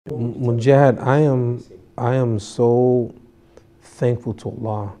Mujahid, I am so thankful to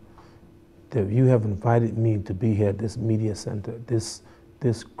Allah that you have invited me to be here at this media center, this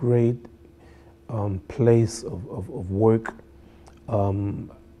great place of work.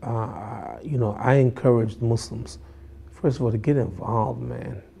 I encourage Muslims, first of all, to get involved,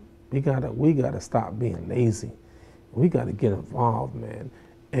 man. We gotta stop being lazy. We gotta get involved, man,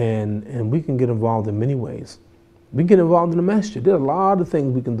 and we can get involved in many ways. We can get involved in the masjid. There are a lot of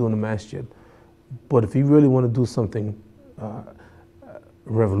things we can do in the masjid, but if you really want to do something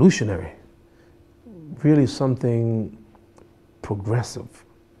revolutionary, really something progressive,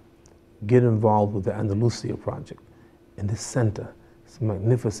 get involved with the Andalucia project and this center. It's a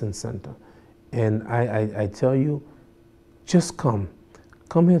magnificent center. And I tell you, just come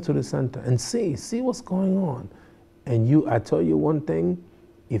here to the center and see what's going on. And I tell you one thing,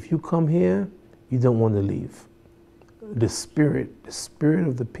 if you come here, you don't want to leave. The spirit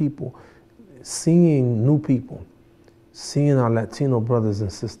of the people, seeing new people, seeing our Latino brothers and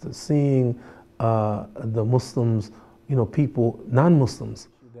sisters, seeing the Muslims, people, non-Muslims.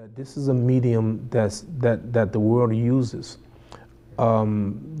 That this is a medium that the world uses. A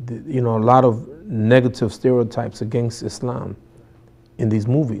lot of negative stereotypes against Islam in these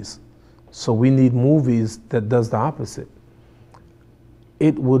movies. So we need movies that does the opposite.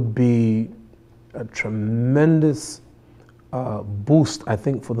 It would be a tremendous boost, I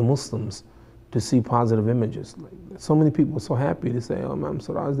think, for the Muslims to see positive images. Like, so many people were so happy to say, "Oh, Imam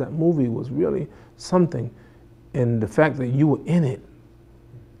Siraj, that movie was really something," and the fact that you were in it,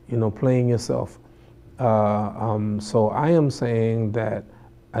 playing yourself. So I am saying that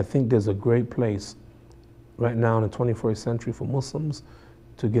I think there's a great place right now in the 21st century for Muslims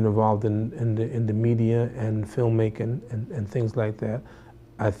to get involved in the media and filmmaking and things like that.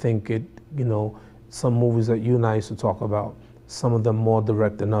 I think some movies that you and I used to talk about, some of them more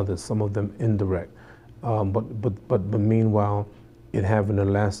direct than others, some of them indirect. But meanwhile, it having a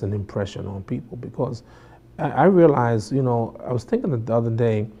lasting impression on people. Because I realized, I was thinking the other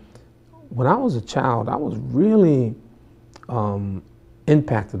day, when I was a child, I was really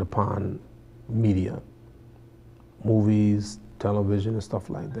impacted upon media, movies, television, and stuff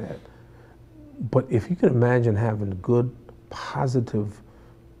like that. But if you can imagine having good, positive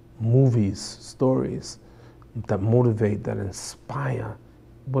movies, stories that motivate, that inspire,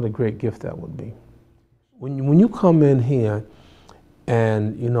 what a great gift that would be. When you come in here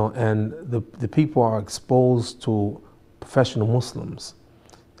and the people are exposed to professional Muslims,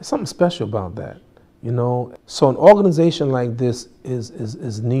 there's something special about that, So an organization like this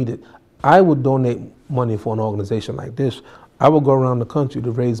is needed. I would donate money for an organization like this. I would go around the country to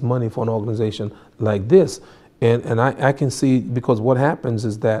raise money for an organization like this. And I can see, because what happens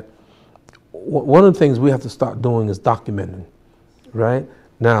is that one of the things we have to start doing is documenting, right?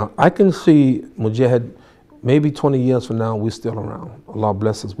 Now, I can see, Mujahid, maybe 20 years from now, we're still around. Allah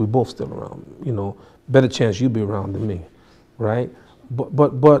bless us, we're both still around. Better chance you'll be around than me, right? But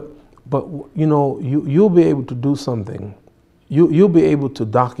you'll be able to do something. You'll be able to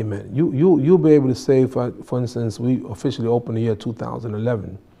document. You'll be able to say, for instance, we officially opened the year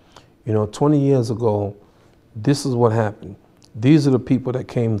 2011. 20 years ago, this is what happened. These are the people that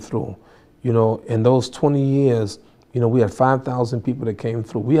came through. In those 20 years, we had 5,000 people that came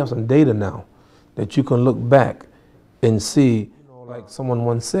through. We have some data now that you can look back and see. Like someone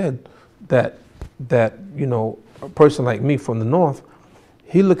once said, that a person like me from the north,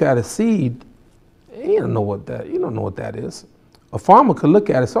 he look at a seed, he don't know what that. You don't know what that is. A farmer could look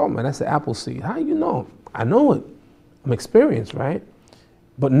at it and say, "Oh man, that's an apple seed." How you know? I know it. I'm experienced, right?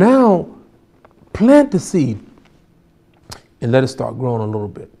 But now, plant the seed and let it start growing a little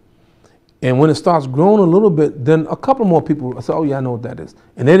bit. And when it starts growing a little bit, then a couple more people say, "Oh yeah, I know what that is."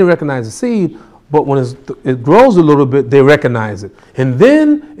 And they didn't recognize the seed, but when it grows a little bit, they recognize it. And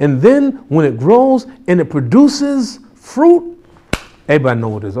then when it grows and it produces fruit, everybody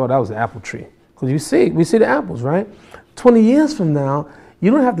knows what it is. Oh, that was an apple tree. Because we see the apples, right? 20 years from now,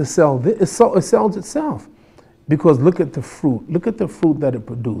 you don't have to sell this. It sells itself. Because look at the fruit. Look at the fruit that it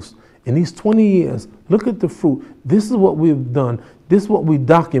produced. In these 20 years, look at the fruit. This is what we've done. This is what we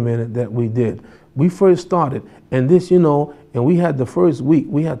documented that we did. We first started, and this, and we had the first week,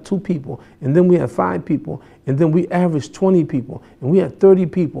 we had 2 people, and then we had 5 people, and then we averaged 20 people, and we had 30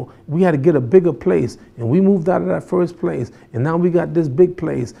 people. We had to get a bigger place, and we moved out of that first place, and now we got this big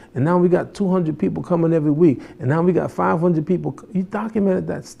place, and now we got 200 people coming every week, and now we got 500 people. You documented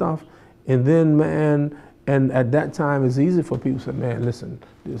that stuff, and then, man, and at that time, it's easy for people to say, "Man, listen,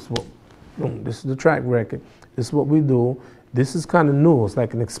 this is the track record. This is what we do. This is kind of new. It's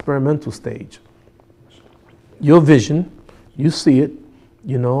like an experimental stage. Your vision, you see it,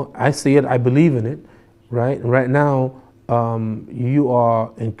 You know, I see it, I believe in it, right? And right now, you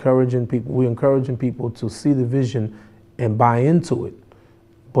are encouraging people, we're encouraging people to see the vision and buy into it.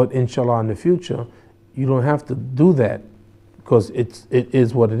 But inshallah, in the future, you don't have to do that because it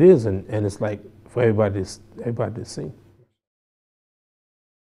is what it is, and it's like for everybody to see.